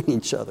suing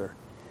each other.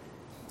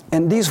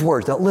 And these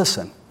words, now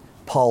listen,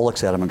 Paul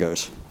looks at them and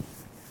goes,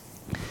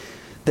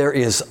 there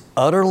is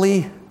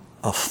utterly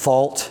a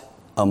fault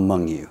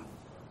among you.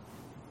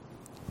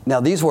 Now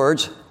these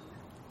words,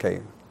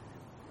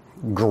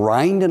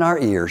 grind in our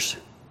ears.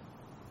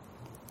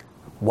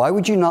 Why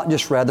would you not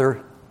just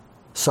rather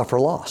suffer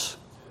loss?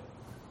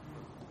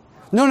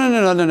 No, you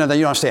don't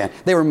understand.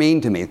 They were mean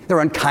to me. They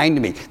were unkind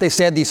to me. They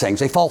said these things.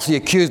 They falsely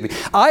accused me.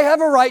 I have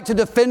a right to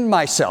defend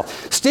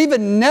myself.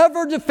 Stephen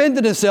never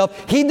defended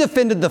himself. He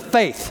defended the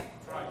faith.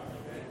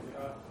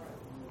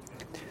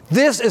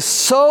 This is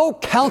so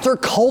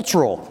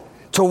countercultural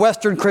to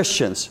Western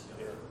Christians,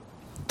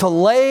 to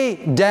lay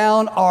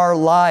down our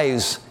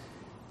lives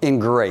in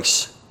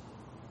grace.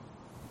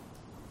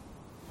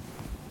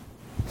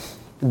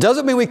 It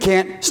doesn't mean we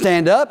can't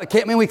stand up. It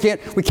can't mean we can't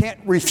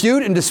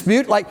refute and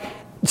dispute like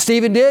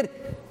Stephen did.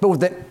 but with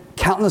the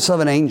countenance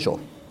of an angel.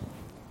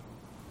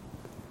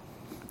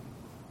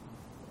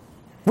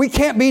 We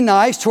can't be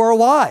nice to our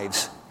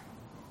wives.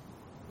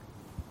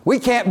 We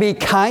can't be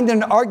kind in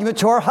an argument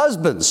to our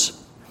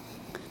husbands.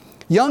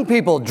 Young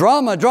people,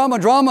 drama, drama,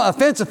 drama,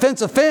 offense,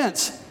 offense,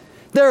 offense.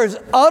 There is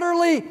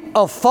utterly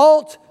a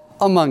fault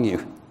among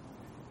you.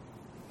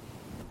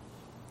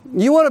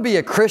 You want to be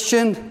a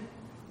Christian?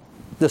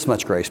 This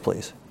much grace,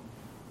 please.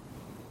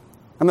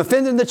 I'm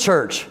offended in the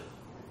church.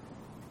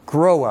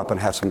 Grow up and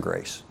have some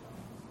grace.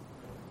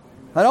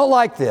 I don't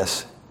like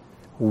this.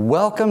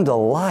 Welcome to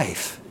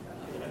life.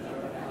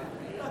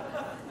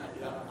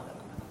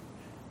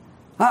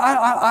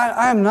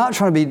 I am not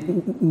trying to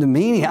be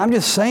demeaning. I'm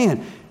just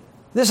saying,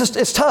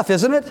 it's tough,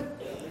 isn't it?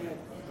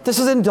 This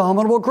is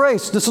indomitable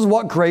grace. This is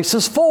what grace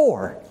is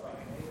for.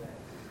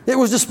 It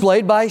was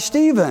displayed by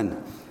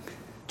Stephen.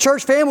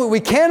 Church family, we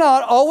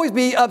cannot always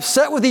be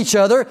upset with each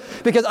other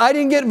because I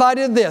didn't get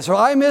invited to this, or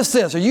I missed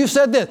this, or you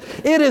said this.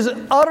 It is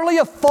utterly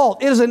a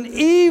fault. It is an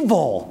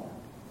evil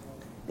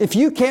if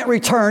you can't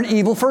return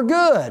evil for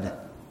good.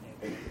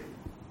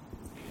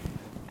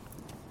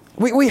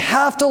 We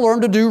have to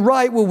learn to do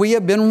right when we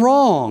have been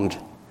wronged.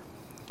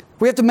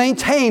 We have to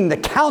maintain the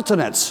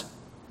countenance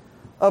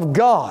of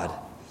God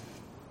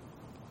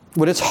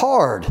when it's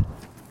hard.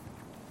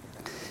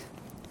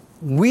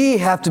 We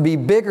have to be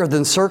bigger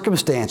than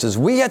circumstances.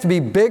 We have to be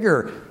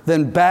bigger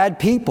than bad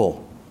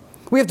people.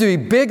 We have to be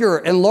bigger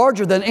and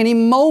larger than any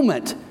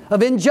moment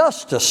of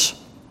injustice.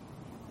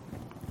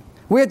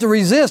 We have to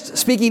resist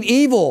speaking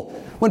evil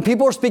when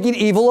people are speaking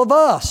evil of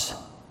us.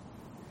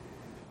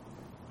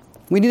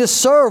 We need to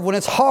serve when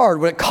it's hard,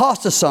 when it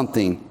costs us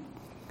something.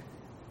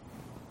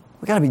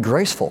 We've got to be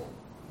graceful.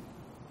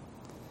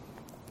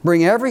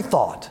 Bring every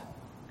thought,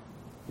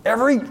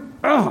 every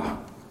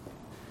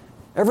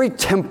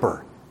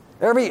temper,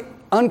 every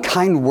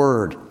unkind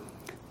word,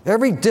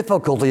 every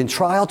difficulty and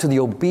trial to the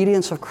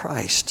obedience of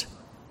Christ,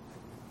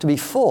 to be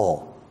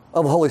full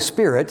of the Holy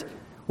Spirit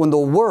when the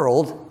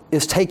world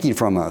is taking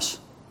from us.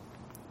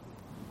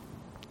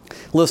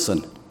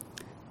 Listen,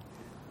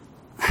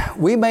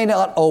 we may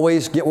not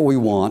always get what we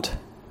want,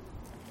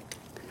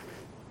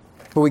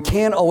 but we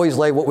can always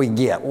lay what we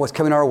get, what's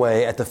coming our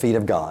way, at the feet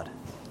of God.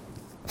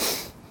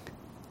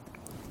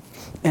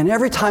 And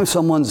every time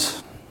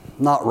someone's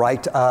not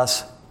right to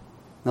us,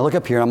 now look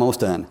up here, I'm almost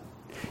done,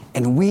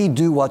 and we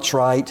do what's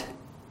right,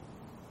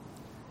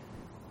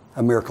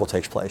 a miracle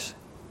takes place.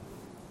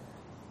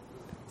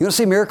 You want to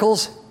see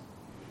miracles?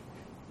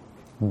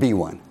 Be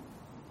one.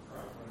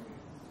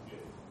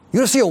 You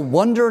want to see a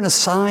wonder and a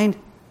sign?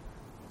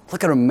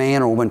 Look at a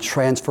man or woman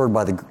transformed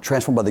by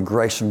the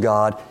grace of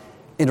God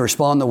and to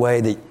respond the way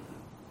that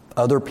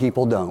other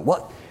people don't.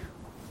 What?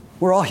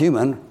 We're all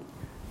human.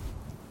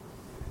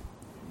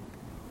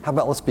 How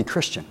about let's be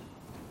Christian?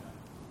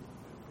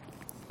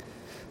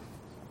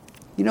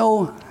 You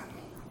know,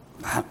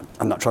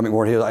 I'm not trying to make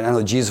more here. I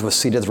know Jesus was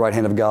seated at the right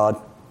hand of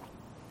God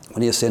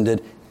when he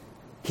ascended.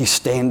 He's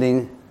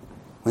standing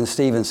when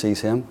Stephen sees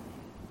him.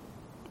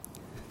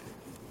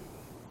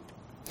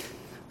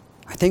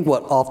 I think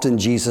what often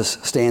Jesus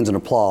stands and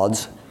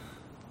applauds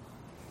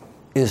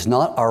is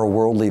not our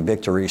worldly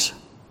victories,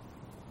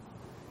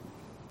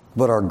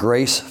 but our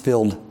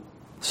grace-filled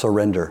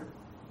surrender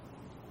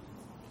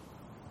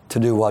to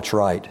do what's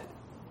right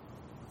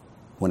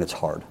when it's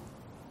hard,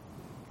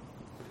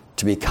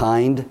 to be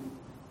kind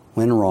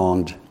when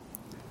wronged,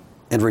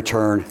 and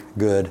return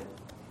good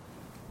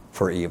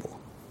for evil.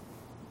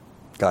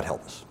 God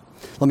help us.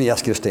 Let me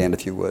ask you to stand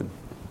if you would.